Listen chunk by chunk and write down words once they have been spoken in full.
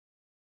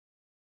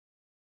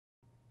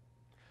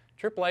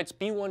Tripp Lite's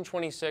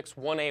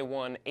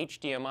B126-1A1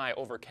 HDMI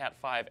over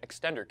Cat5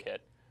 extender kit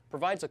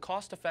provides a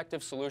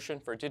cost-effective solution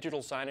for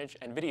digital signage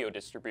and video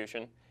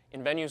distribution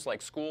in venues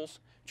like schools,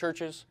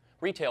 churches,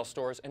 retail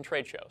stores, and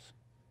trade shows.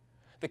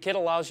 The kit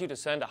allows you to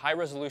send a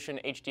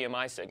high-resolution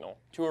HDMI signal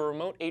to a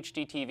remote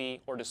HD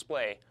TV or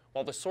display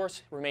while the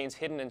source remains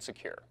hidden and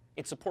secure.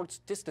 It supports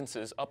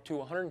distances up to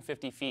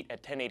 150 feet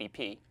at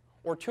 1080p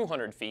or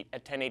 200 feet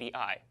at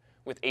 1080i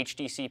with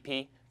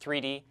HDCP,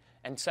 3D,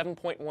 and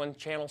 7.1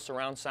 channel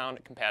surround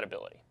sound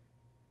compatibility.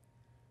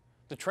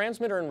 The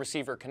transmitter and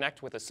receiver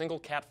connect with a single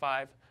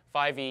Cat5,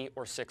 5E,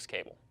 or 6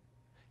 cable.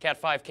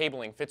 Cat5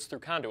 cabling fits through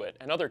conduit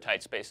and other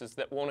tight spaces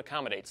that won't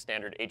accommodate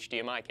standard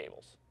HDMI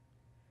cables.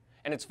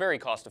 And it's very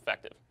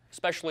cost-effective,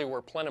 especially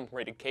where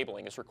plenum-rated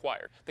cabling is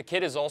required. The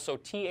kit is also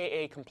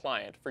TAA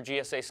compliant for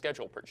GSA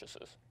schedule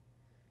purchases.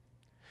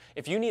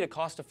 If you need a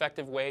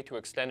cost-effective way to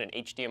extend an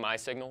HDMI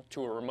signal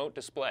to a remote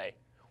display,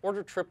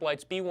 order Tripp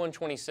Lite's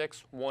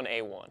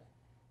B126-1A1.